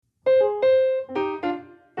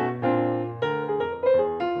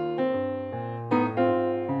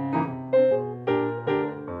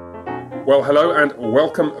Well, hello and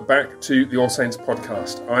welcome back to the All Saints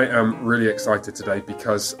podcast. I am really excited today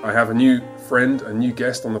because I have a new friend, a new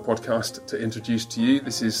guest on the podcast to introduce to you.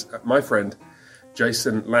 This is my friend,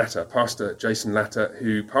 Jason Latta, Pastor Jason Latta,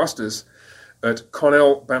 who pastors at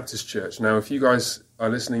Connell Baptist Church. Now, if you guys are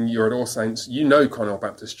listening, you're at All Saints, you know Connell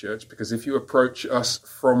Baptist Church, because if you approach us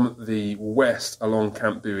from the west along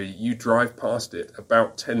Camp Bowie, you drive past it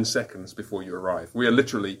about 10 seconds before you arrive. We are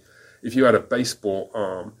literally, if you had a baseball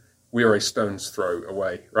arm, we are a stone's throw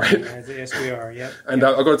away, right? Yes, we are, yep. And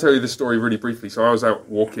I've got to tell you this story really briefly. So I was out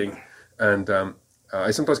walking, and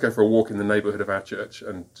I sometimes go for a walk in the neighbourhood of our church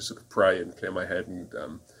and just sort of pray and clear my head and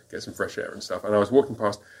get some fresh air and stuff. And I was walking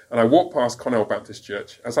past, and I walked past Connell Baptist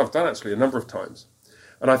Church, as I've done actually a number of times.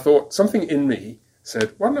 And I thought, something in me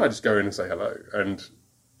said, why don't I just go in and say hello? And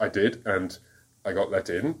I did, and I got let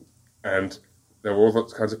in, and there were all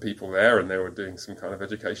those kinds of people there, and they were doing some kind of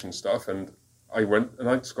education stuff, and I went and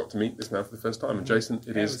I just got to meet this man for the first time. And Jason,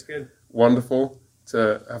 it is wonderful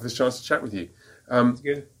to have this chance to chat with you. It's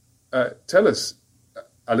good. Tell us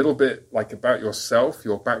a little bit about yourself,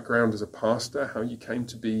 your background as a pastor, how you came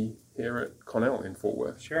to be here at Connell in Fort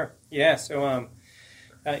Worth. Sure. Yeah. So,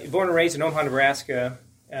 born and raised in Omaha, Nebraska.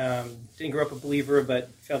 Didn't grow up a believer,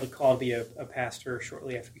 but felt a call to be a pastor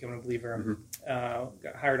shortly after becoming a believer. Mm-hmm.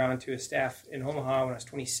 Got hired on to a staff in Omaha when I was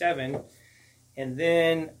 27, and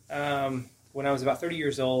then when I was about 30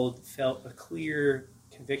 years old, felt a clear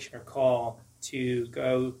conviction or call to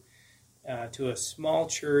go to a small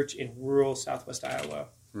church in rural southwest Iowa.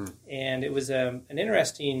 And it was an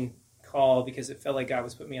interesting call because it felt like God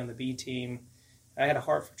was putting me on the B team. I had a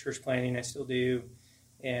heart for church planting, I still do,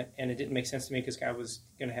 and it didn't make sense to me because God was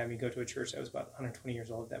going to have me go to a church that was about 120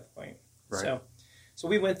 years old at that point. Right. So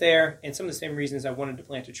we went there, and some of the same reasons I wanted to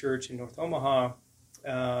plant a church in North Omaha,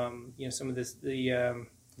 some of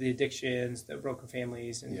the addictions, the broken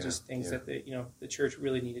families, and just things that the church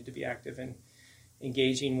really needed to be active in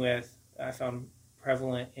engaging with, I found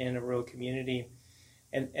prevalent in a rural community.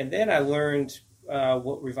 And then I learned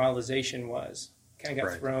what revitalization was. Kind of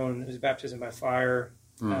got thrown, it was baptism by fire.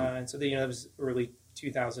 And so, it was early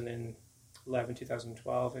 2011,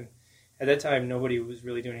 2012. And at that time, nobody was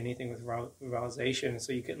really doing anything with revitalization.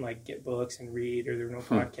 So you couldn't get books and read, or there were no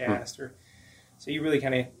podcasts. So you really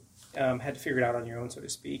kind of had to figure it out on your own, so to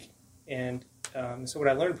speak. And so what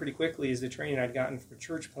I learned pretty quickly is the training I'd gotten for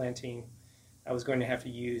church planting, I was going to have to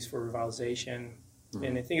use for revitalization.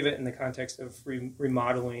 And I think of it in the context of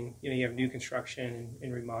remodeling. You have new construction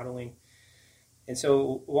and remodeling. And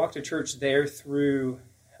so walked a church there through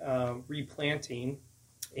replanting.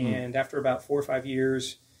 And after about 4 or 5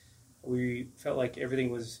 years, we felt like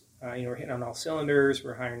everything was, we're hitting on all cylinders.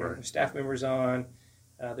 We're hiring staff members on.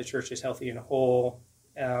 The church is healthy and whole.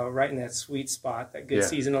 Right in that sweet spot, that good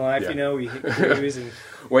season of life, where you hit cruise and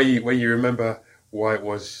where you remember why it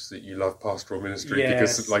was that you love pastoral ministry,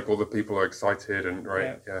 because all the people are excited and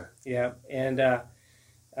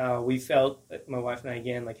and we felt, my wife and I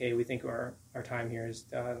again, hey, we think our time here is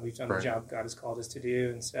done. We've done the job God has called us to do,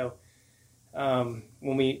 and so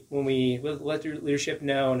when we let the leadership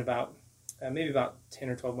know, and about maybe about 10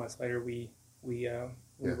 or 12 months later, we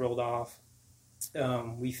rolled off.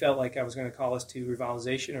 We felt like I was going to call us to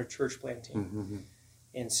revitalization or church planting. Mm-hmm.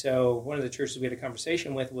 And so one of the churches we had a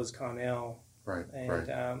conversation with was Connell.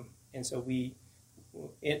 And so we,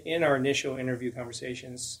 in our initial interview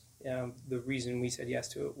conversations, the reason we said yes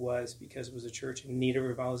to it was because it was a church in need of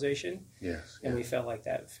revitalization. And we felt like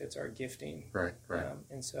that fits our gifting.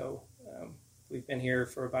 And so we've been here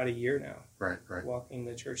for about a year now. Walking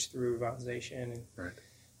the church through revitalization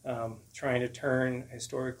and trying to turn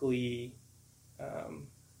historically.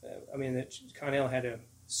 Connell had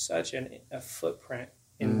such a footprint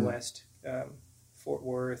in West Fort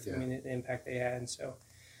Worth. The impact they had, and so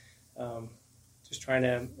just trying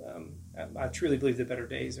to. I truly believe the better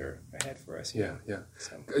days are ahead for us. So.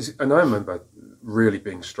 And I remember really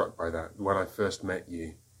being struck by that when I first met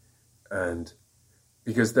you, and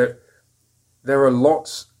because there are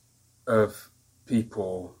lots of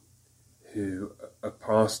people who are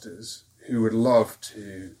pastors who would love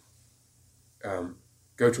to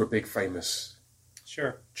go to a big famous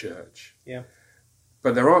church.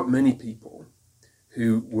 But there aren't many people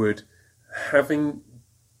who would, having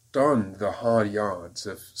done the hard yards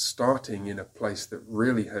of starting in a place that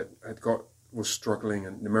really was struggling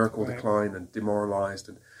and numerical decline and demoralized,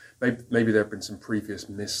 and maybe there have been some previous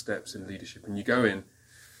missteps in leadership, and you go in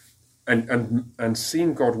and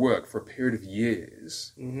seen God work for a period of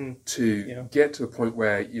years to get to a point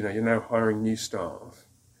where you're now hiring new staff,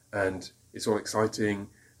 and it's all exciting,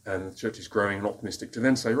 and the church is growing and optimistic, to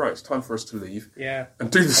then say, right, it's time for us to leave Yeah. and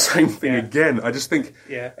do the same thing again. I just think...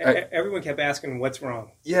 Yeah. Everyone kept asking, what's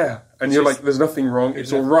wrong? Yeah. And you're like, there's nothing wrong.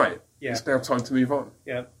 It's all right. Yeah. It's now time to move on.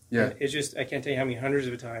 Yeah. Yeah. It's just, I can't tell you how many hundreds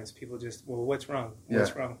of times people just, well, what's wrong?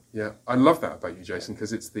 What's wrong? Yeah. I love that about you, Jason,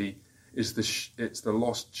 because it's the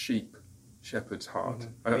lost shepherd's heart.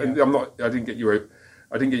 Mm-hmm. I didn't get you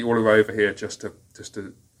all the way over here just to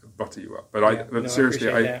butter you up. But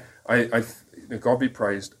seriously, God be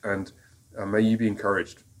praised, and may you be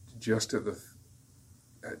encouraged just at the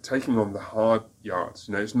taking on the hard yards.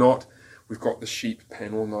 It's not we've got the sheep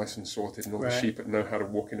pen all nice and sorted, and all the sheep that know how to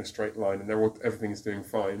walk in a straight line, and everything's doing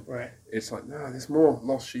fine. Right. It's like, no, there's more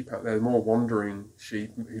lost sheep out there, more wandering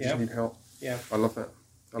sheep who just need help. Yeah. I love that.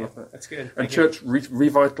 I love that. That's good. And church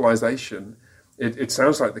revitalization, it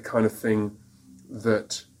sounds like the kind of thing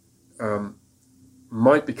that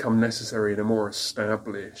might become necessary in a more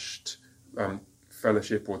established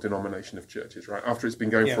fellowship or denomination of churches, right? After it's been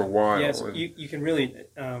going for a while. Yes, you can really...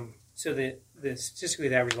 so statistically,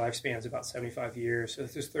 the average lifespan is about 75 years. So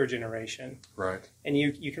this is third generation. Right. And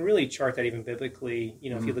you can really chart that even biblically.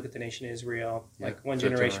 If you look at the nation of Israel, like one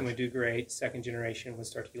generation would do great, second generation would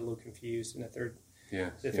start to get a little confused, and the third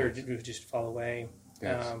would just fall away.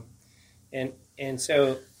 Yes. And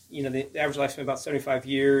so... the average lifespan is about 75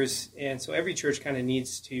 years, and so every church kind of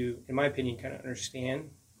needs to, in my opinion, kind of understand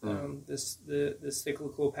the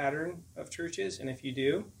cyclical pattern of churches. And if you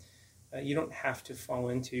do, you don't have to fall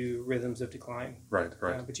into rhythms of decline. Right.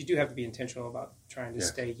 But you do have to be intentional about trying to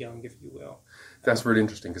stay young, if you will. That's really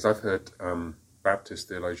interesting, because I've heard Baptist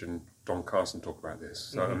theologian Don Carson talk about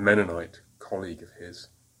this. A Mennonite colleague of his.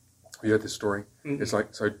 Have you heard this story? Mm-hmm. It's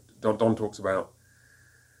like, so Don talks about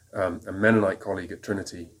a Mennonite colleague at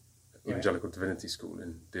Trinity Evangelical Divinity School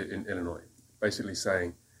in Illinois, basically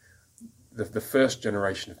saying the first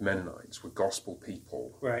generation of Mennonites were gospel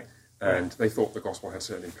people, right? And they thought the gospel had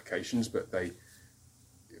certain implications, but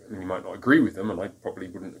you might not agree with them, and I probably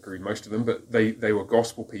wouldn't agree with most of them, but they were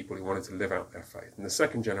gospel people who wanted to live out their faith. And the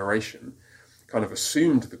second generation kind of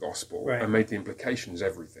assumed the gospel and made the implications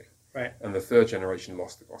everything, right? And the third generation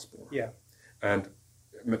lost the gospel. Yeah, and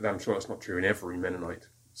I'm sure that's not true in every Mennonite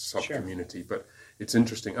sub-community, but it's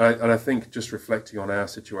interesting. And I think, just reflecting on our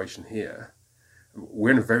situation here,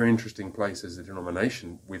 we're in a very interesting place as a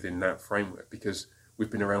denomination within that framework, because we've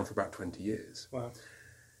been around for about 20 years. Wow.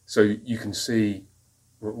 So you can see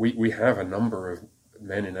we have a number of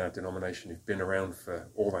men in our denomination who've been around for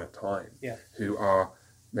all that time, who are,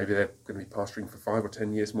 maybe they're going to be pastoring for 5 or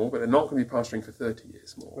 10 years more, but they're not going to be pastoring for 30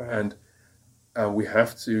 years more. Right. And we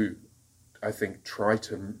have to, I think, try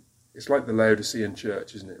to... It's like the Laodicean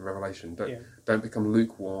church, isn't it, in Revelation? Don't become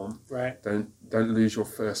lukewarm. Right. Don't lose your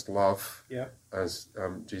first love. Yeah. As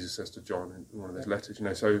Jesus says to John in one of those letters.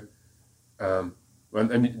 So,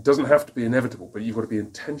 and it doesn't have to be inevitable, but you've got to be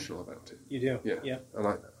intentional about it. You do. Yeah. I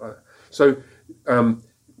like that. So,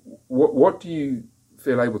 what do you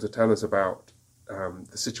feel able to tell us about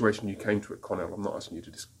the situation you came to at Cornell? I'm not asking you to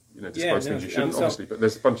disclose things you shouldn't, obviously, but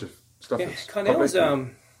there's a bunch of stuff. Yeah, Cornell's,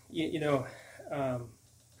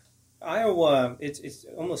 Iowa, it's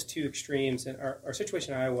almost two extremes, and our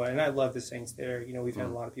situation in Iowa, and I love the Saints there. We've had a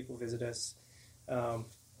lot of people visit us.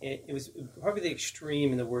 It was probably the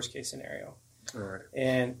extreme in the worst case scenario. All right.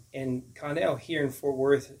 And Cornell here in Fort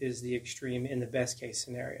Worth is the extreme in the best case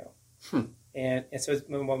scenario. And so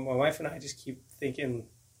my wife and I just keep thinking,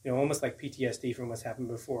 almost like PTSD from what's happened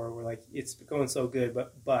before. We're like, it's going so good,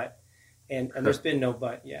 but there's been no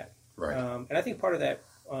but yet. Right. And I think part of that,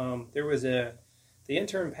 there was the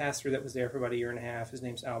interim pastor that was there for about a year and a half. His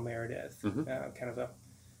name's Al Meredith, kind of a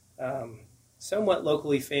somewhat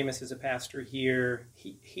locally famous as a pastor here.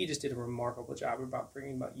 He just did a remarkable job about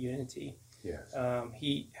bringing about unity. Yes.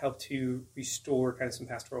 He helped to restore kind of some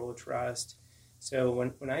pastoral trust. So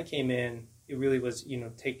when I came in, it really was,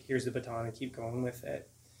 here's the baton and keep going with it.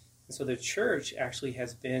 And so the church actually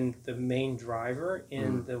has been the main driver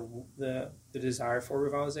in the desire for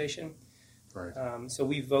revitalization. Right. So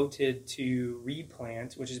we voted to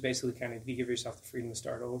replant, which is basically kind of you give yourself the freedom to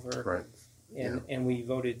start over. Right. And we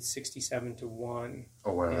voted 67-1.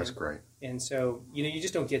 Oh wow, that's great. And so you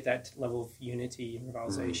just don't get that level of unity and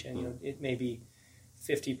revitalization. It may be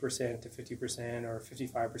 50% to 50% or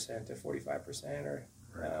 55% to 45%, or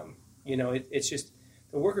right. It's just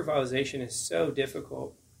the work of revitalization is so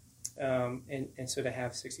difficult, and so to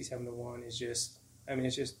have 67-1 is just,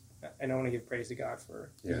 it's just. I don't want to give praise to God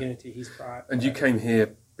for the unity He's brought. And you came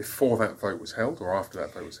here before that vote was held, or after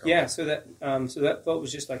that vote was held? Yeah, so that vote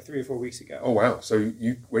was just like 3 or 4 weeks ago. Oh wow! So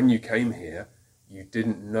when you came here, you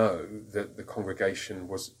didn't know that the congregation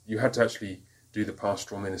was. You had to actually do the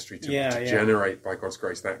pastoral ministry to Yeah. generate, by God's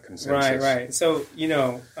grace, that consensus. Right. So,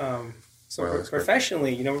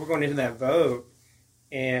 professionally, we're going into that vote,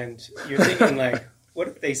 and you're thinking, like, what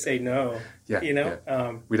if they say no? Yeah.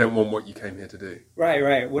 We don't want what you came here to do.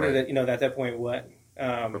 Right. What did it, at that point, what?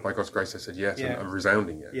 But by God's grace, I said yes, Yeah. and a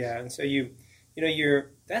resounding yes. Yeah, and so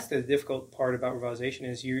that's the difficult part about revitalization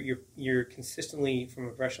is you're consistently, from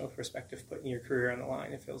a professional perspective, putting your career on the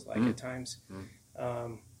line. It feels like at times,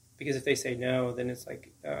 because if they say no, then it's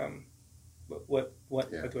like, what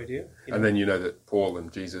do I do? And then that Paul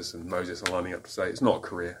and Jesus and Moses are lining up to say it's not a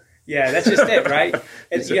career. Yeah, that's just it, right?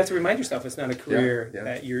 And you have to remind yourself it's not a career,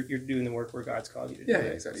 that you're doing the work where God's called you to do. Yeah,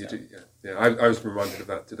 it, exactly. so. I was reminded of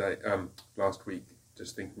that today, last week,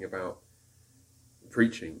 just thinking about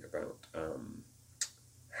preaching about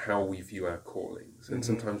how we view our callings, and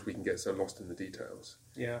sometimes we can get so lost in the details.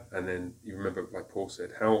 Yeah. And then you remember, like Paul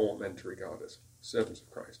said, how ought men to regard us? Servants of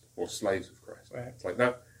Christ or slaves of Christ. Right. It's like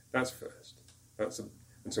that. That's first.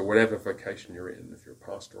 And so whatever vocation you're in, if you're a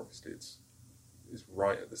pastor, obviously it's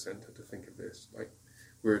right at the center to think of this. Like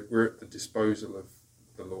we're at the disposal of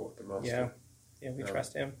the Lord, the Master. Yeah. We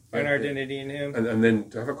trust Him. Find our identity in Him. And then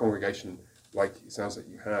to have a congregation like it sounds like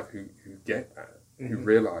you have, who get that, who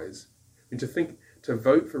realise, to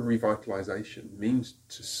vote for revitalisation means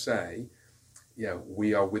to say,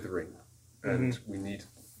 we are withering, and we need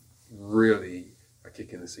really a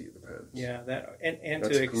kick in the seat of the pants. Yeah, that and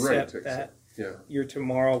to accept that your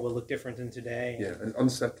tomorrow will look different than today. Yeah, and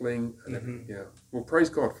unsettling. And well, praise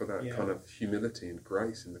God for that kind of humility and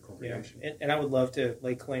grace in the congregation. Yeah. And I would love to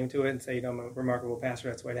lay claim to it and say, I'm a remarkable pastor.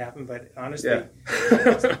 That's what happened. But honestly,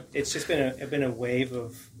 it's just been a wave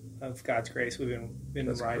of God's grace. We've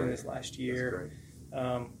been riding this last year.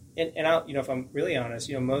 And I'll, if I'm really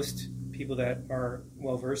honest, most people that are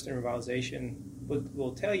well versed in revitalization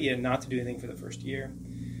will tell you not to do anything for the first year,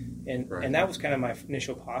 and that was kind of my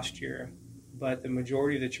initial posture. But the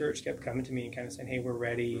majority of the church kept coming to me and kind of saying, "Hey, we're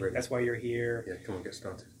ready. That's why you're here. Yeah, come on, get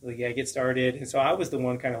started." Like, get started. And so I was the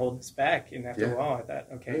one kind of holding us back. And after a while, I thought,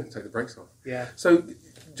 okay, take the brakes off. Yeah. So,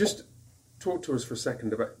 just talk to us for a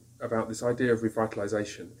second about this idea of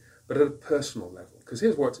revitalization, but at a personal level. Because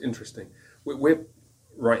here's what's interesting: we're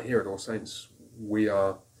right here at All Saints. We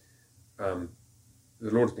are. The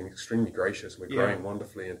Lord has been extremely gracious. We're growing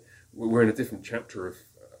wonderfully, and we're in a different chapter of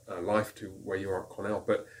life to where you are at Cornell.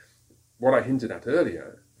 But what I hinted at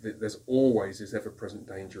earlier, there's always this ever-present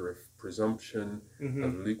danger of presumption,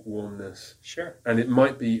 of lukewarmness. Sure. And it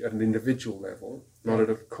might be at an individual level, not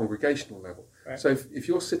at a congregational level. Right. So if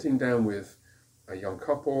you're sitting down with a young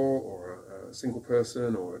couple or a single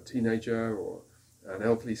person or a teenager or an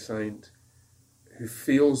elderly saint who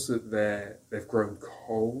feels that they've grown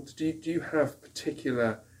cold, do you have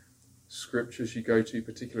particular scriptures you go to,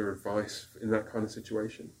 particular advice in that kind of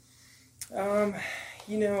situation?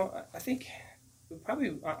 I think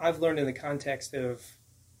probably I've learned in the context of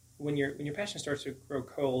when your passion starts to grow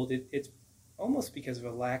cold, it's almost because of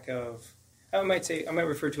a lack of, I might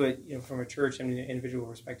refer to it, from a church and an individual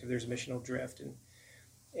perspective, there's a missional drift.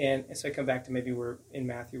 And so I come back to maybe we're in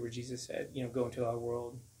Matthew where Jesus said, go into our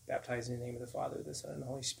world, baptize in the name of the Father, the Son, and the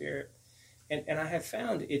Holy Spirit. And I have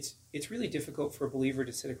found it's really difficult for a believer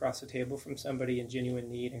to sit across the table from somebody in genuine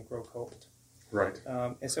need and grow cold. Right.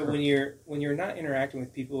 And so when you're not interacting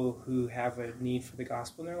with people who have a need for the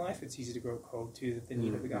gospel in their life, it's easy to grow cold to the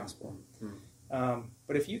need of the gospel.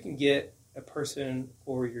 But if you can get a person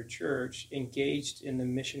or your church engaged in the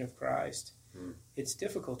mission of Christ, it's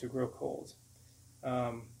difficult to grow cold.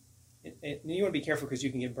 And you want to be careful because you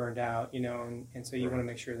can get burned out, and so you want to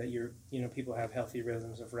make sure that people have healthy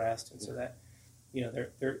rhythms of rest, and so that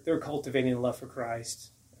they're cultivating a love for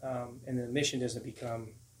Christ, and the mission doesn't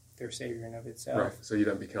become their savior in of itself. Right. So you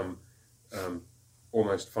don't become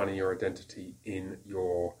almost finding your identity in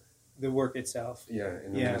the work itself. Yeah,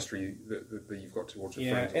 in the ministry that you've got towards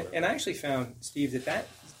your friends. Yeah, and I actually found, Steve, that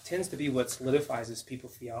tends to be what solidifies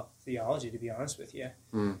people's theology, to be honest with you.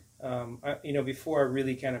 Before I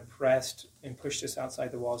really kind of pressed and pushed us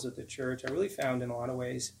outside the walls of the church, I really found in a lot of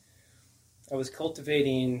ways I was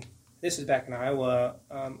cultivating, this is back in Iowa,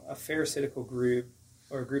 a pharisaical group,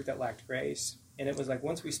 or a group that lacked grace. And it was like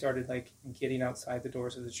once we started getting outside the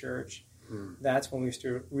doors of the church, that's when we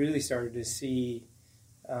really started to see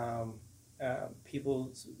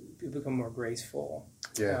people become more graceful.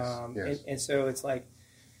 Yes. And so it's like,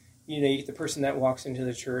 you get the person that walks into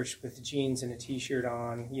the church with jeans and a T-shirt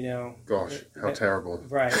on, Gosh, how terrible.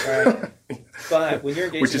 Right. But when you're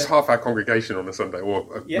engaged, which is half our congregation on a Sunday,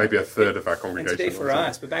 or maybe a third of our congregation. And today for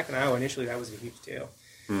us, but back in Iowa initially, that was a huge deal.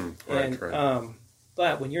 Right.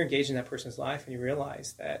 But when you're engaged in that person's life and you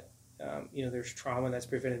realize that there's trauma that's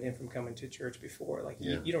prevented him from coming to church before. Like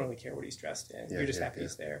you don't really care what he's dressed in. You're just happy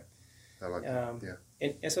he's there. I like that.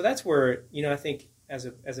 And so that's where, I think as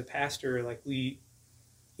a pastor, like you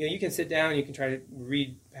can sit down and you can try to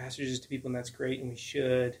read passages to people, and that's great, and we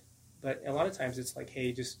should. But a lot of times it's like,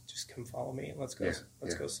 hey, just come follow me and let's go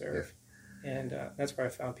serve. Yeah. And that's where I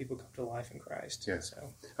found people come to life in Christ. Yeah.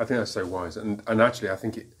 So I think that's so wise. And actually, I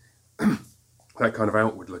think that kind of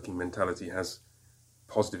outward-looking mentality has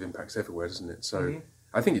positive impacts everywhere, doesn't it? So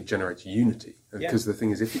I think it generates unity. Because the thing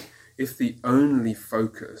is, if the only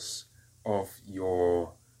focus of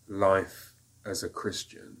your life as a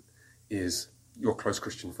Christian is your close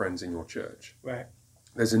Christian friends in your church, right?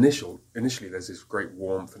 There's initially there's this great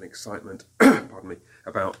warmth and excitement, pardon me,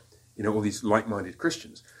 about all these like-minded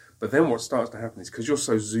Christians. But then what starts to happen is, because you're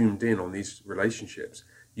so zoomed in on these relationships,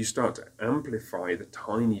 you start to amplify the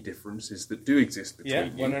tiny differences that do exist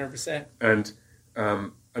between you. 100%. And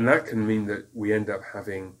that can mean that we end up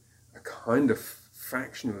having a kind of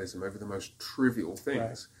factionalism over the most trivial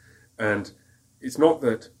things. Right. And it's not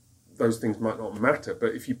that those things might not matter,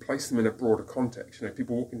 but if you place them in a broader context,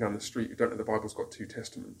 people walking down the street who don't know the Bible's got 2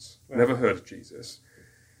 testaments, never heard of Jesus,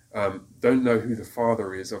 don't know who the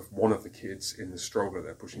father is of one of the kids in the stroller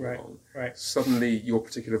they're pushing along. Right. Suddenly, your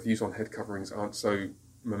particular views on head coverings aren't so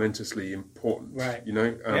momentously important. Right.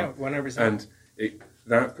 100%. And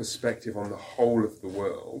that perspective on the whole of the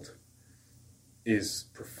world is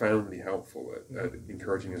profoundly helpful at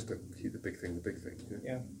encouraging us to keep the big thing the big thing.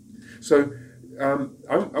 Yeah. So I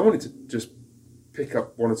wanted to just pick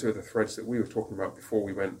up one or two of the threads that we were talking about before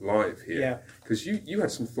we went live here, because you had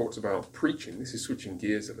some thoughts about preaching. This is switching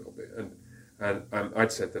gears a little bit, and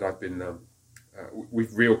I'd said that I've been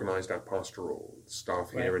we've reorganised our pastoral staff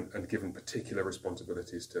here and given particular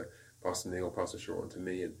responsibilities to Pastor Neil, Pastor Shaw, and to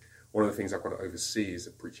me. And one of the things I've got to oversee is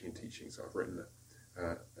the preaching and teaching. So I've written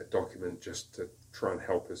a document just to try and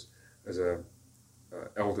help us as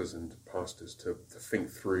elders and pastors to think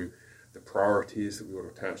through the priorities that we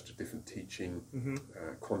want to attach to different teaching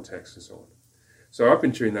contexts and so on. So I've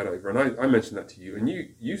been chewing that over, and I mentioned that to you, and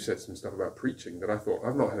you said some stuff about preaching that I thought,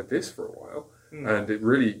 I've not heard this for a while, and it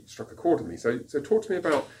really struck a chord with me. So talk to me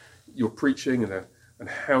about your preaching and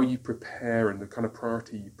how you prepare and the kind of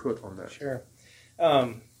priority you put on that. Sure.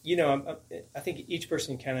 I think each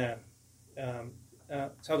person kind of.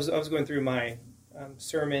 So I was going through my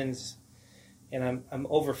sermons, and I'm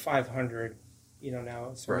over 500.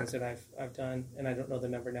 Now sermons that I've done, and I don't know the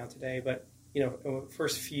number now today, but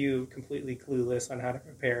first few completely clueless on how to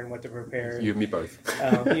prepare and what to prepare. You and me both.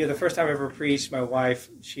 The first time I ever preached, my wife,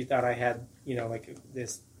 she thought I had, like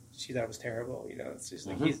this. She thought it was terrible. It's just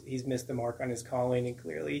like he's missed the mark on his calling, and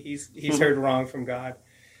clearly he's heard wrong from God.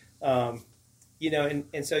 And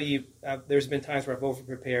so there's been times where I've over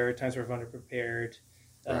prepared, times where I've under prepared.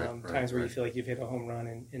 Times where you feel like you've hit a home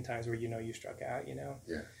run, and times where you struck out.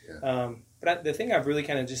 But the thing I've really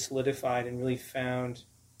kind of just solidified and really found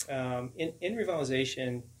in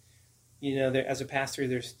revitalization, as a pastor,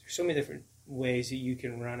 there's so many different ways that you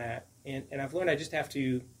can run at, and I've learned I just have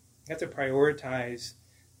to prioritize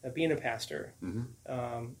being a pastor,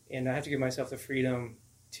 and I have to give myself the freedom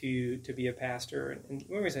to be a pastor. And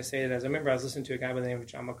one reason I say that is I remember I was listening to a guy by the name of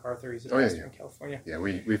John MacArthur. He's a pastor in California. Yeah,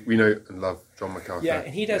 we know and love John MacArthur. Yeah,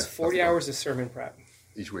 and he does 40 hours of sermon prep.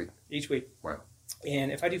 Each week? Each week. Wow.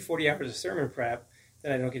 And if I do 40 hours of sermon prep,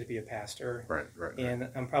 then I don't get to be a pastor. Right. And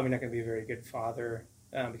I'm probably not going to be a very good father,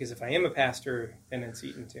 because if I am a pastor, then it's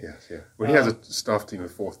eaten too. Yes, yeah. Well, he has a staff team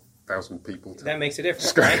of 4,000 people. That makes a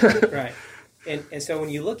difference, right? Right. And so when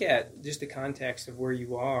you look at just the context of where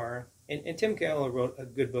you are, and Tim Keller wrote a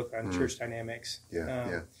good book on church dynamics.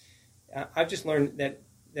 I've just learned that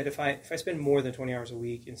if I spend more than 20 hours a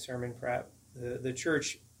week in sermon prep, the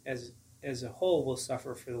church as a whole will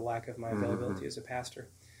suffer for the lack of my availability as a pastor.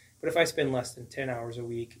 But if I spend less than 10 hours a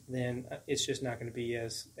week, then it's just not going to be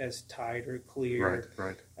as tight or clear.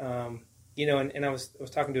 Right. And I was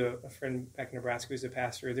talking to a friend back in Nebraska who's a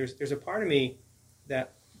pastor. There's a part of me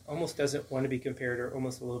that almost doesn't want to be compared, or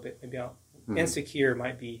almost a little bit maybe insecure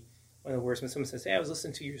might be one of the worst. When someone says, "Hey, I was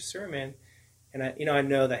listening to your sermon," and I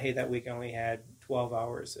know that, hey, that week I only had 12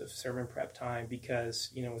 hours of sermon prep time because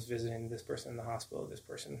I was visiting this person in the hospital, this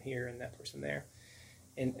person here, and that person there,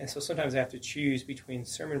 and so sometimes I have to choose between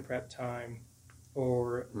sermon prep time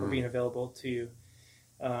or being available to,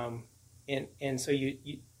 and so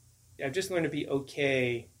I've just learned to be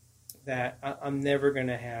okay that I'm never going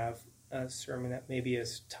to have a sermon that maybe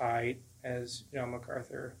as tight as John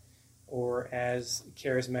MacArthur or as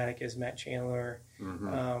charismatic as Matt Chandler,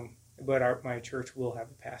 but my church will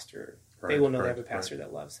have a pastor. They will know they have a pastor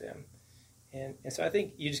that loves them. And so I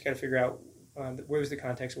think you just got to figure out where was the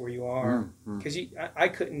context of where you are? Because I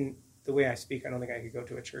couldn't, the way I speak, I don't think I could go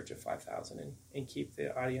to a church of 5,000 and keep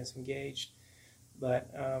the audience engaged. But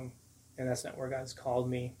and that's not where God's called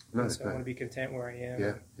me. No, so I want to be content where I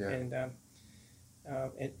am.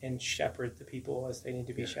 And shepherd the people as they need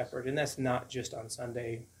to be shepherded. And that's not just on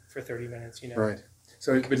Sunday for 30 minutes, Right.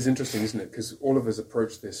 So, but it's interesting, isn't it? Because all of us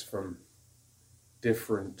approach this from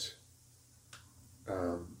different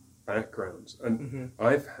backgrounds. And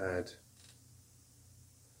I've had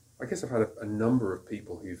a number of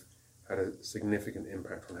people who've had a significant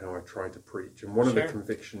impact on how I try to preach. And one of the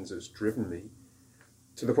convictions that's driven me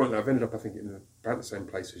to the point that I've ended up, I think, in about the same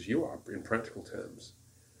place as you are in practical terms,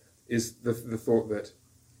 is the thought that,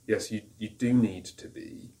 yes, you do need to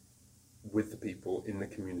be with the people in the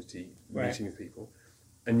community, meeting with people.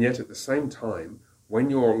 And yet at the same time,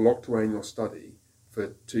 when you're locked away in your study for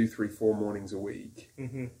 2, 3, 4 mornings a week,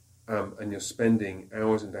 and you're spending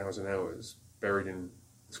hours and hours and hours buried in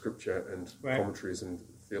scripture and commentaries and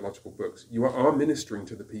theological books, you are ministering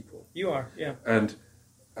to the people. You are, yeah. And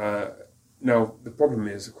now the problem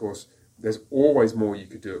is, of course, there's always more you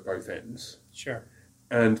could do at both ends. Sure.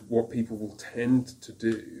 And what people will tend to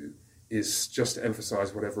do is just to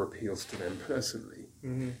emphasize whatever appeals to them personally.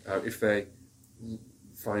 If they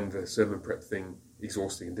find the sermon prep thing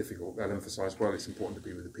exhausting and difficult, they'll emphasize, well, it's important to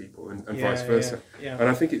be with the people, and vice versa. And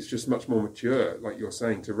I think it's just much more mature, like you're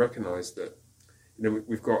saying, to recognize that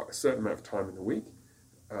we've got a certain amount of time in the week.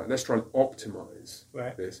 Let's try and optimize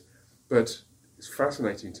this. But it's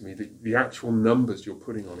fascinating to me that the actual numbers you're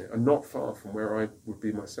putting on it are not far from where I would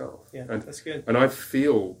be myself. Yeah, and that's good. And I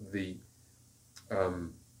feel the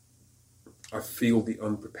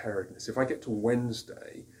unpreparedness. If I get to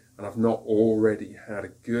Wednesday and I've not already had a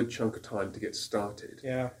good chunk of time to get started,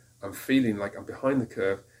 I'm feeling like I'm behind the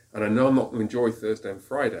curve, and I know I'm not going to enjoy Thursday and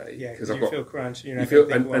Friday because you feel crunched.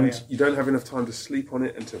 You don't have enough time to sleep on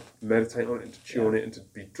it and to meditate on it and to chew on it and to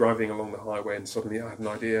be driving along the highway and suddenly I had an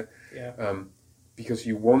idea. Because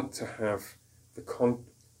you want to have the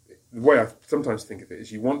way I sometimes think of it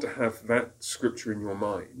is you want to have that scripture in your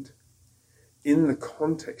mind in the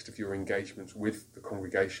context of your engagements with the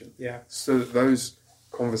congregation, so that those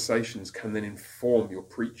conversations can then inform your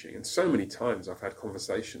preaching. And so many times I've had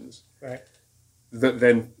conversations that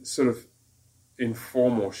then sort of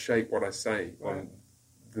inform or shape what I say on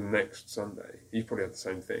the next Sunday. You probably have the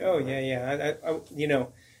same thing. Oh, right?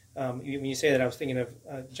 When you say that, I was thinking of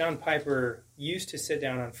John Piper used to sit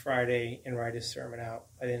down on Friday and write his sermon out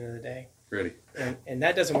by the end of the day. Really? And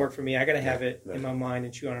that doesn't work for me. I got to have it in my mind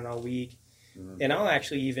and chew on it all week. And I'll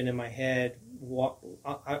actually, even in my head,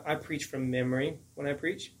 I preach from memory when I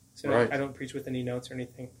preach. So I don't preach with any notes or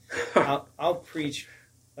anything. I'll preach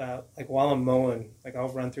like while I'm mowing. Like I'll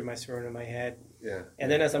run through my sermon in my head.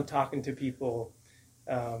 And then as I'm talking to people,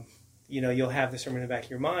 you'll have the sermon in the back of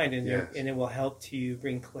your mind, and it will help to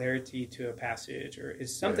bring clarity to a passage, or if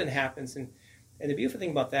something happens. And the beautiful thing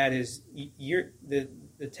about that is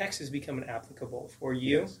the text is becoming applicable for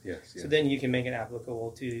you. So then you can make it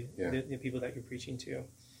applicable to the people that you're preaching to.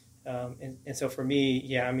 And so for me,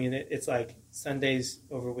 it's like Sunday's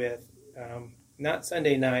over with. Not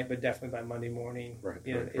Sunday night, but definitely by Monday morning.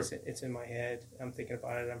 It's in my head. I'm thinking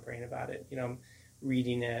about it. I'm praying about it. I'm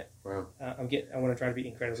reading it. Wow. I want to try to be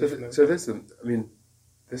incredibly familiar. So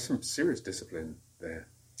there's some serious discipline there,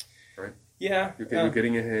 right? Yeah. You're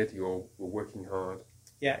getting ahead. You're working hard.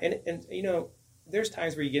 Yeah, and there's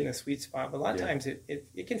times where you get in a sweet spot, but a lot of times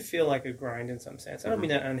it can feel like a grind in some sense. I don't mean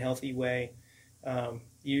that in an unhealthy way.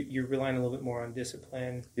 You're relying a little bit more on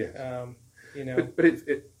discipline. Yes. But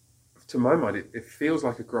it to my mind, it feels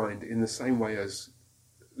like a grind in the same way as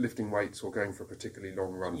lifting weights or going for a particularly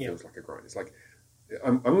long run feels like a grind. It's like,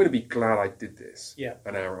 I'm going to be glad I did this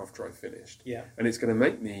an hour after I finished. Yeah. And it's going to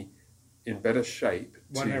make me in better shape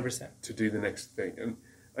 100%. To do the next thing.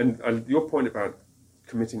 And your point about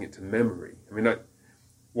committing it to memory, I mean,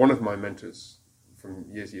 one of my mentors from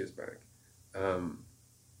years back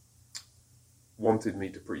wanted me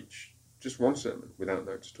to preach just one sermon without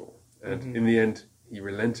notes at all. And in the end, he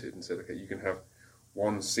relented and said, okay, you can have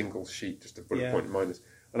one single sheet, just a bullet point in mind.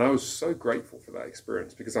 And I was so grateful for that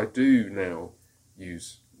experience, because I do now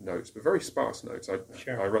use notes, but very sparse notes. I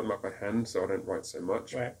write them up by hand, so I don't write so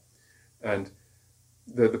much. Right. And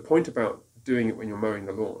the point about doing it when you're mowing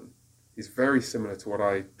the lawn is very similar to what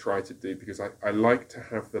I try to do, because I like to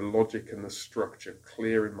have the logic and the structure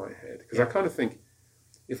clear in my head. Because I kind of think,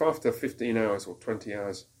 if after 15 hours or 20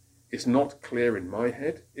 hours, it's not clear in my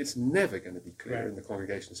head, it's never going to be clear in the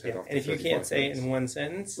congregation's head after 35 minutes. And if you can't say it in one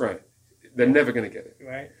sentence... Right. They're never going to get it.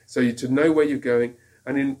 Right. So to know where you're going,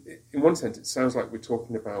 and in one sense, it sounds like we're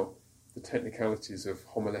talking about the technicalities of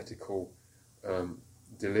homiletical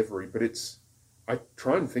delivery, but I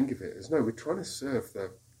try and think of it as, no, we're trying to serve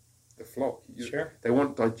the flock. Sure. They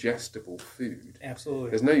want digestible food. Absolutely.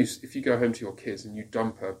 There's no use if you go home to your kids and you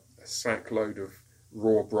dump a sack load of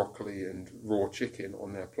raw broccoli and raw chicken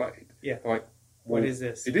on their plate. Yeah. Like, what is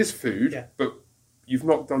this? It is food, yeah. but you've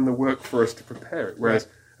not done the work for us to prepare it. Whereas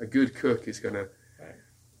a good cook is going to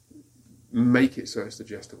make it so it's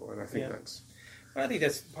digestible, and I think I think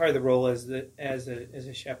that's part of the role as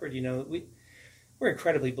a shepherd. We're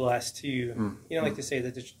incredibly blessed to like to say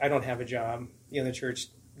that I don't have a job. The church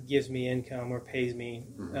gives me income or pays me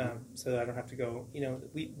so that I don't have to go.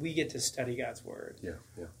 We get to study God's word.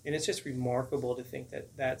 Yeah. And it's just remarkable to think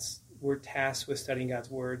that we're tasked with studying God's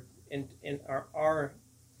word, and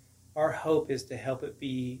our hope is to help it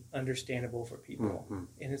be understandable for people.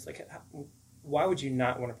 And it's like, why would you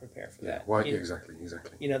not want to prepare for that? Why? Exactly.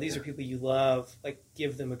 These are people you love. Like,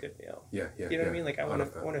 give them a good meal. Yeah. You know what I mean? Like, I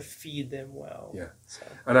want to feed them well. Yeah. So.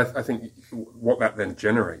 And I think what that then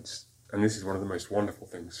generates, and this is one of the most wonderful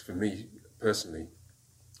things for me personally,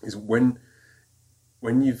 is when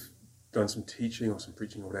you've done some teaching or some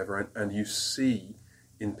preaching or whatever, and you see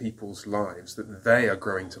in people's lives that they are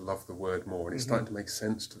growing to love the word more, and it's starting to make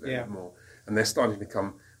sense to them more, and they're starting to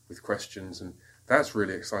come with questions, and that's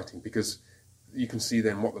really exciting, because you can see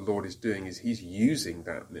then what the Lord is doing is he's using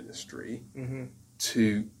that ministry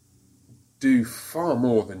to do far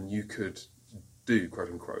more than you could do, quote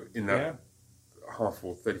unquote, in that half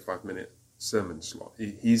or 35-minute sermon slot.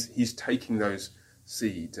 He's taking those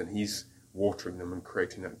seeds and he's watering them and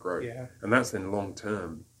creating that growth. Yeah. And that's then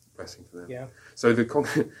long-term blessing for them. Yeah. So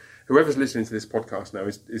whoever's listening to this podcast now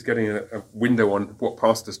is getting a window on what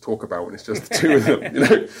pastors talk about when it's just the two of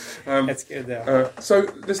them. That's good, though. So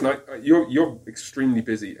listen, you're extremely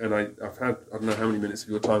busy, and I've had I don't know how many minutes of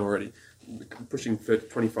your time already, pushing for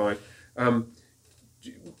 25.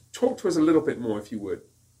 Talk to us a little bit more, if you would,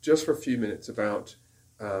 just for a few minutes, about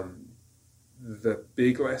the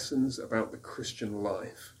big lessons about the Christian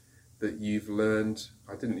life that you've learned.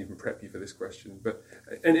 I didn't even prep you for this question,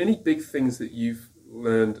 and any big things that you've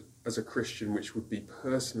learned as a Christian which would be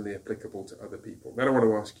personally applicable to other people. Then I want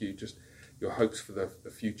to ask you just your hopes for the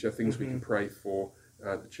future, things we can pray for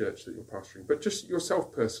the church that you're pastoring, but just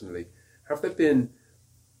yourself personally. Have there been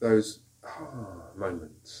those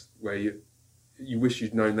moments where you wish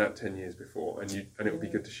you'd known that 10 years before, and it would be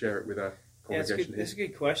good to share it with our congregation? That's a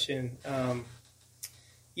good question.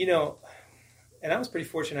 And I was pretty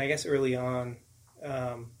fortunate, I guess, early on.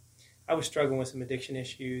 I was struggling with some addiction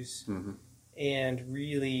issues, and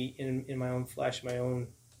really in my own flesh,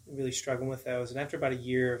 really struggling with those. And after about a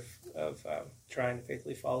year of trying to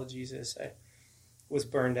faithfully follow Jesus, I was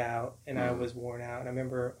burned out and I was worn out. And I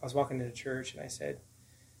remember I was walking into church and I said,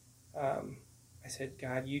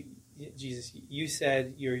 God, Jesus, you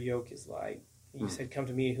said your yoke is light. You said, come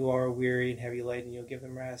to me who are weary and heavy laden, and you'll give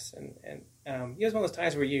them rest. And it was one of those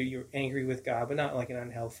times where you're angry with God, but not like an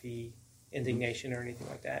unhealthy indignation or anything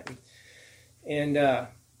like that.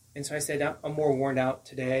 And so I said, I'm more worn out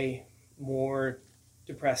today, more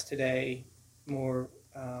depressed today, more,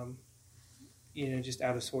 just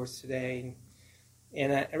out of sorts today.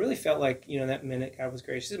 And I really felt like, that minute God was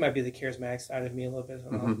gracious. This might be the charismatic side of me a little bit.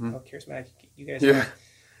 I don't know how charismatic you guys are.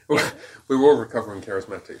 Well, we were all recovering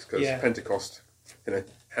charismatics because Pentecost,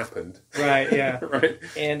 happened. Right, yeah. Right.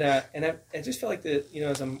 And I just felt like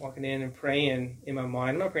as I'm walking in and praying in my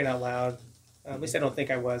mind, I'm not praying out loud. At least I don't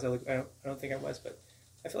think I was. I don't think I was, but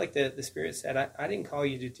I feel like the Spirit said, I didn't call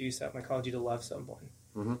you to do something. I called you to love someone.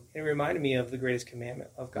 And it reminded me of the greatest commandment,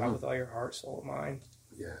 love God with all your heart, soul, and mind.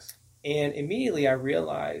 Yes. And immediately I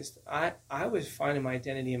realized I was finding my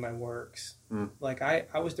identity in my works. Like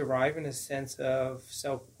I was deriving a sense of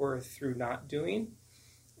self-worth through not doing.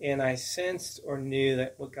 And I sensed or knew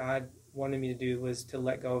that what God wanted me to do was to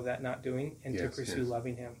let go of that not doing and to pursue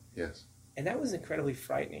loving Him. Yes. And that was incredibly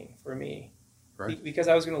frightening for me. Right. Because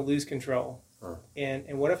I was going to lose control.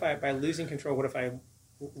 And what if by losing control, what if I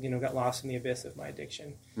got lost in the abyss of my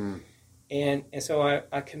addiction? And so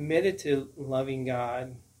I committed to loving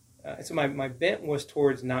God. So my bent was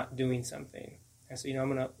towards not doing something. I said,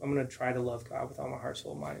 I'm gonna try to love God with all my heart,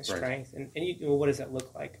 soul, mind, and strength. Right. And what does that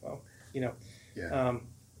look like? Well,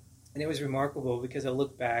 and it was remarkable because I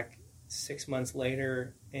looked back 6 months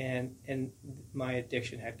later, and my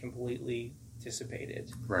addiction had completely dissipated.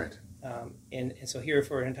 Right. And so here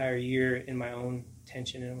for an entire year in my own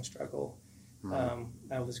tension and struggle,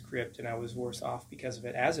 I was gripped and I was worse off because of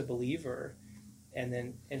it as a believer.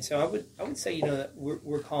 And so I would say that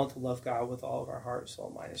we're called to love God with all of our heart,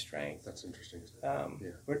 soul, mind, and strength. That's interesting.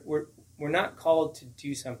 We're not called to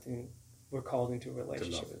do something. We're called into a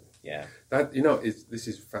relationship Yeah. That this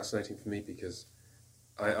is fascinating for me because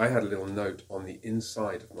I had a little note on the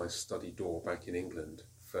inside of my study door back in England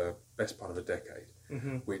for best part of a decade,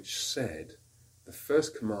 which said the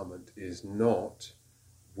first commandment is not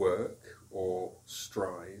work or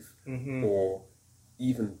strive or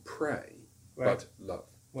even pray, but love.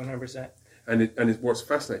 100%. What's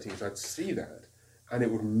fascinating is I'd see that, and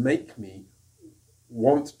it would make me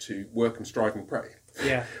want to work and strive and pray.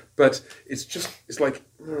 Yeah. But it's like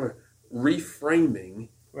reframing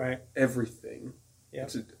everything. Yeah.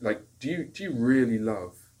 Like, do you really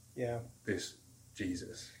love Yeah. this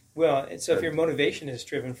Jesus? Well, so if your motivation is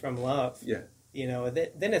driven from love, yeah,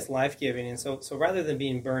 then it's life-giving. And so rather than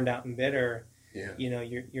being burned out and bitter, yeah,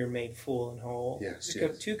 you're made full and whole. Yes,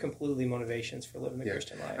 Two completely motivations for living the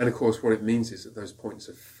Christian life. And of course, what it means is that those points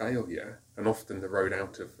of failure, and often the road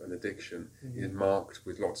out of an addiction, is marked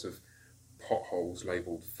with lots of potholes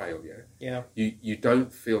labelled failure. Yeah. You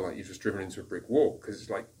don't feel like you've just driven into a brick wall, because it's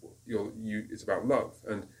like it's about love,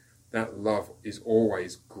 and that love is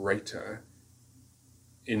always greater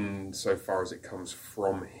insofar as it comes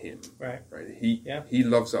from Him. Right. He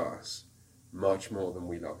loves us much more than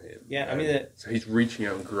we love Him. Yeah, I mean so He's reaching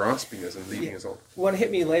out and grasping us and leading us on. What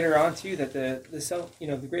hit me later on too, that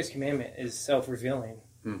the greatest commandment is self-revealing.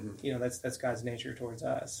 Mm-hmm. That's God's nature towards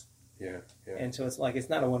us. Yeah. And so it's like it's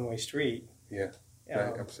not a one-way street. Yeah.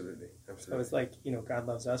 Absolutely. So it's like, God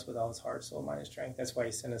loves us with all His heart, soul, mind, and strength. That's why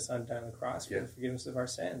He sent His Son down on the cross for the forgiveness of our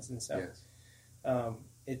sins. And so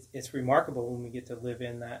it's remarkable when we get to live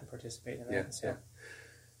in that and participate in that. Yeah.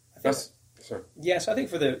 And so Sorry. Yeah, so I think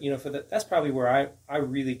for the that's probably where I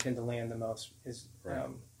really tend to land the most is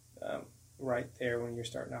right there when you're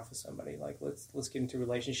starting off with somebody. Like let's get into a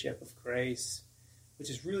relationship of grace, which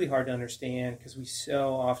is really hard to understand because we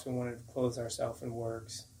so often want to clothe ourselves in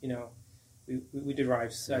works. We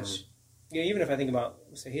derive such. Even if I think about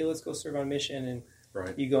say, hey, let's go serve on mission, and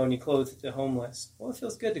you go and you clothe the homeless. Well, it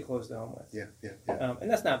feels good to clothe the homeless. Yeah. And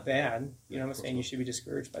that's not bad. I'm not saying you should be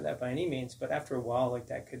discouraged by that by any means. But after a while, like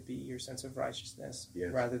that could be your sense of righteousness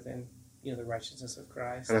rather than the righteousness of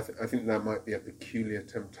Christ. And I think that might be a peculiar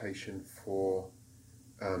temptation for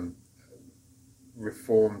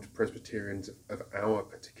Reformed Presbyterians of our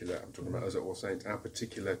particular. I'm talking about us at All Saints, our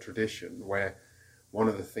particular tradition, where one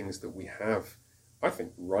of the things that we have, I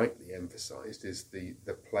think, rightly emphasised is the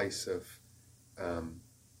place of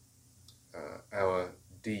our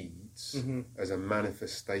deeds as a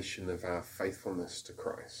manifestation of our faithfulness to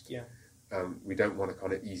Christ. Yeah. We don't want a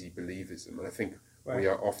kind of easy believism, and I think we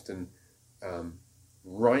are often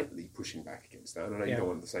rightly pushing back against that. And I know you don't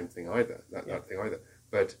want the same thing either, that thing either.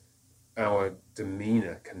 But our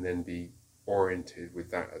demeanour can then be oriented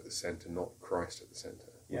with that at the centre, not Christ at the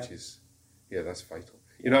centre, which is that's fatal.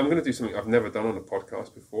 I'm going to do something I've never done on a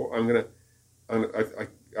podcast before.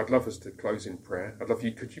 I'd love us to close in prayer.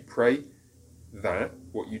 Could you pray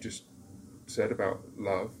what you just said about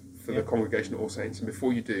love for the congregation of All Saints? And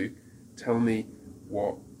before you do, tell me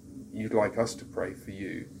what you'd like us to pray for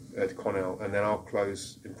you at Connell, and then I'll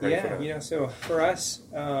close in prayer for that. So for us,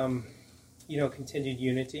 continued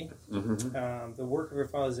unity. The work of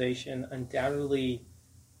revitalization undoubtedly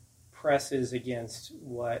presses against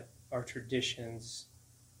what our traditions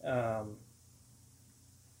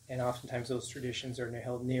and oftentimes those traditions are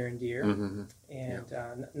held near and dear.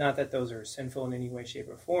 And not that those are sinful in any way, shape,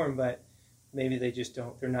 or form, but maybe they just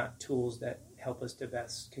they're not tools that help us to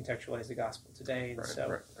best contextualize the gospel today.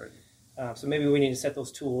 And so maybe we need to set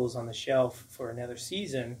those tools on the shelf for another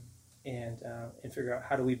season and figure out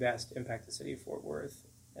how do we best impact the city of Fort Worth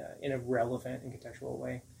in a relevant and contextual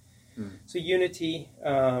way. So unity,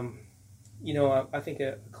 I think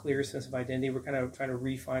a clear sense of identity. We're kind of trying to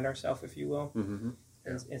re-find ourselves, if you will.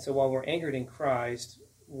 And so while we're anchored in Christ,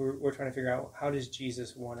 we're trying to figure out how does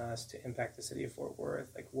Jesus want us to impact the city of Fort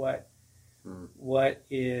Worth? Like what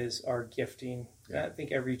is our gifting? I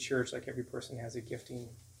think every church, like every person, has a gifting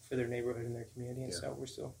for their neighborhood and their community. And so we're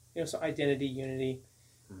still, so identity, unity.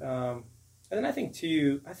 And then I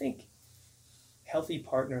think healthy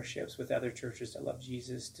partnerships with other churches that love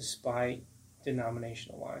Jesus despite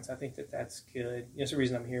denominational lines. I think that's good. That's the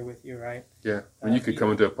reason I'm here with you, right? Yeah. You could come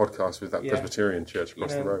and do a podcast with that Presbyterian church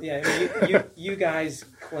across the road. Yeah. I mean, you guys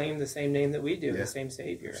claim the same name that we do, the same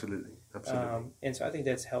Savior. Absolutely. And so I think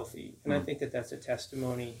that's healthy. And I think that's a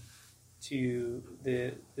testimony to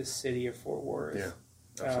the city of Fort Worth. Yeah.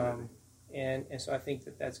 Absolutely. And so I think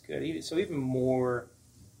that's good. Even more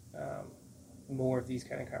of these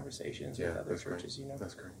kind of conversations with other churches. Great.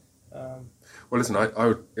 That's great. Well, listen, it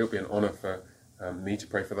would be an honour for me to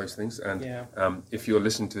pray for those things. And if you're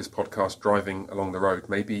listening to this podcast driving along the road,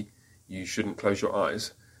 maybe you shouldn't close your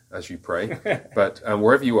eyes as you pray. But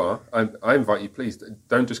wherever you are, I invite you, please,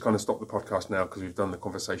 don't just kind of stop the podcast now because we've done the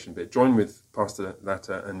conversation bit. Join with Pastor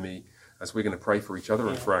Latta and me as we're going to pray for each other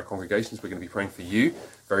and for our congregations. We're going to be praying for you,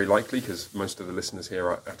 very likely, because most of the listeners here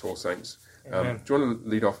are at All Saints. Do you want to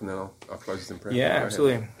lead off and then I'll close this in prayer? Yeah,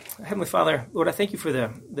 absolutely. Heavenly Father, Lord, I thank you for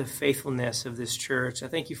the faithfulness of this church. I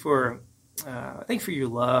thank you for your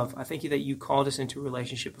love. I thank you that you called us into a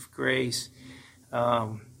relationship of grace.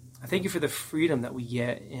 I thank you for the freedom that we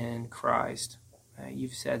get in Christ.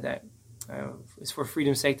 You've said that it's for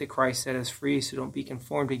freedom's sake that Christ set us free, so don't be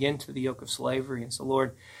conformed again to the yoke of slavery. And so,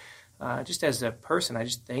 Lord, just as a person, I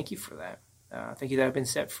just thank you for that. Thank you that I've been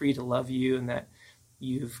set free to love you and that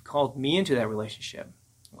you've called me into that relationship.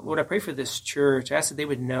 Lord, I pray for this church. I ask that they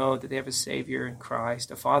would know that they have a Savior in Christ,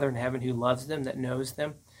 a Father in heaven who loves them, that knows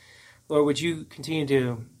them. Lord, would you continue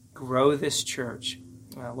to grow this church?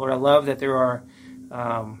 Lord, I love that there are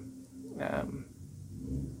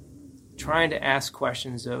trying to ask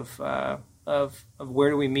questions of where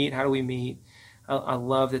do we meet, how do we meet. I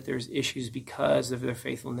love that there's issues because of their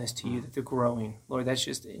faithfulness to you, that they're growing. Lord, that's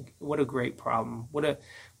just, what a great problem. What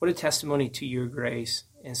a testimony to your grace.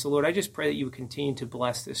 And so, Lord, I just pray that you would continue to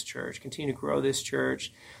bless this church, continue to grow this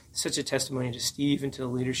church. Such a testimony to Steve and to the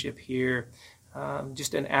leadership here.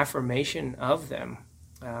 Just an affirmation of them,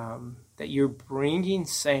 that you're bringing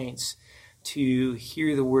saints to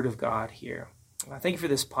hear the word of God here. I thank you for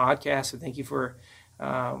this podcast. I thank you for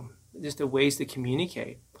just the ways to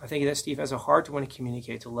communicate. I thank you that Steve has a heart to want to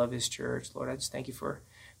communicate, to love his church. Lord, I just thank you for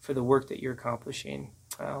the work that you're accomplishing.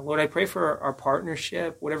 Lord, I pray for our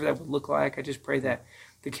partnership, whatever that would look like. I just pray that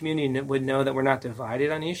the community would know that we're not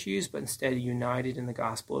divided on issues, but instead united in the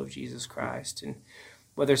gospel of Jesus Christ. And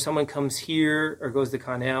whether someone comes here or goes to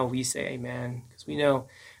Connell, we say amen, because we know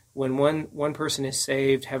when one person is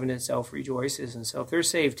saved, heaven itself rejoices. And so if they're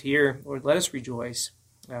saved here, Lord, let us rejoice.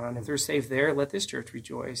 And if they're saved there, let this church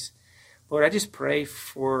rejoice. Lord, I just pray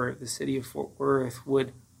for the city of Fort Worth.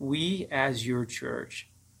 Would we as your church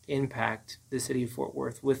impact the city of Fort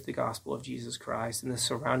Worth with the gospel of Jesus Christ and the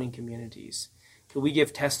surrounding communities? Could we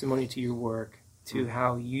give testimony to your work, to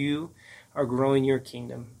how you are growing your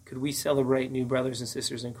kingdom? Could we celebrate new brothers and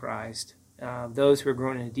sisters in Christ, those who are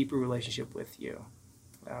growing in a deeper relationship with you?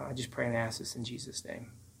 I just pray and ask this in Jesus'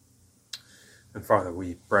 name. And Father,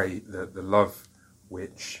 we pray that the love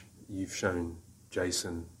which you've shown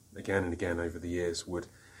Jason again and again over the years would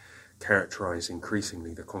characterize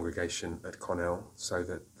increasingly the congregation at Connell, so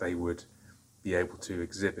that they would be able to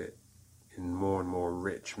exhibit in more and more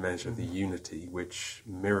rich measure the unity which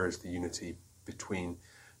mirrors the unity between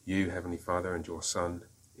you, Heavenly Father, and your Son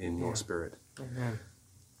in your Spirit. Amen.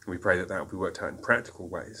 We pray that will be worked out in practical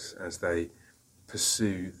ways as they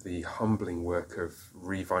pursue the humbling work of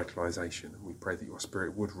revitalization. We pray that your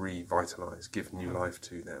Spirit would revitalize, give new life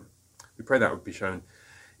to them. We pray that would be shown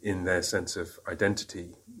in their sense of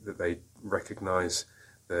identity, that they recognize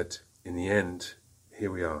that in the end,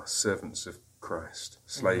 here we are, servants of Christ,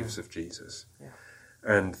 slaves of Jesus.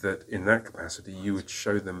 And that in that capacity, you would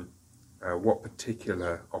show them what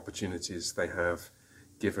particular opportunities they have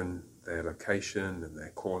given their location and their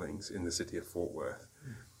callings in the city of Fort Worth.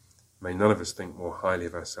 May none of us think more highly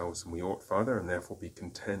of ourselves than we ought, Father, and therefore be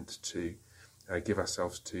content to give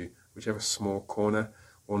ourselves to whichever small corner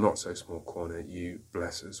or not so small corner you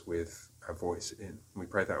bless us with a voice in. We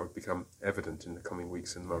pray that would become evident in the coming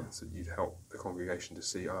weeks and months, that you'd help the congregation to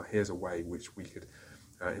see, here's a way which we could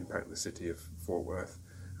impact the city of Fort Worth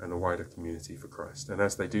and the wider community for Christ. And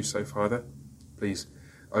as they do so, Father, please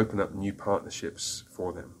open up new partnerships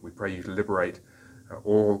for them. We pray you to liberate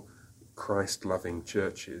all Christ-loving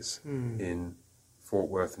churches in Fort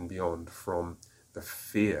Worth and beyond from the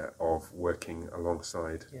fear of working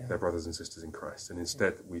alongside their brothers and sisters in Christ. And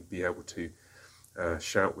instead we'd be able to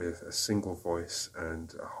shout with a single voice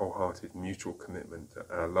and a wholehearted mutual commitment,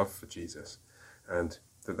 our love for Jesus, and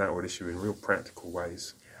that would issue in real practical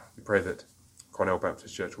ways. We pray that Cornell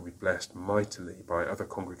Baptist Church will be blessed mightily by other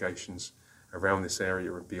congregations around this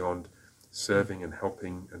area and beyond, serving and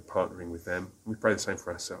helping and partnering with them. We pray the same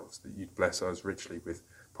for ourselves, that you'd bless us richly with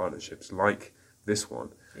partnerships like this one,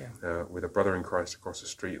 with a brother in Christ across the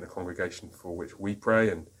street and a congregation for which we pray,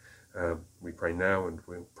 and we pray now and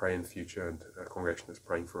we'll pray in the future, and a congregation that's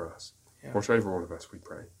praying for us. Watch over all of us, we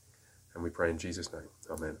pray. And we pray in Jesus' name.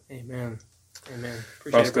 Amen. Amen. Amen.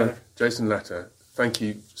 Appreciate Pastor it, brother. Jason Latta, thank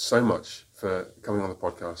you so much for coming on the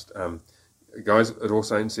podcast. Guys at All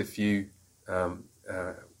Saints, if you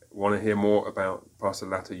want to hear more about Pastor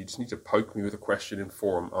Latta, you just need to poke me with a question in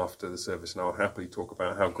forum after the service, and I'll happily talk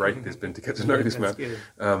about how great it has been to get to know this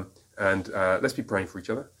man. And let's be praying for each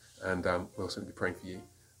other, and we'll certainly be praying for you.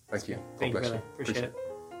 Thank you. Thank you, God bless brother. you. Appreciate it.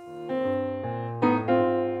 you.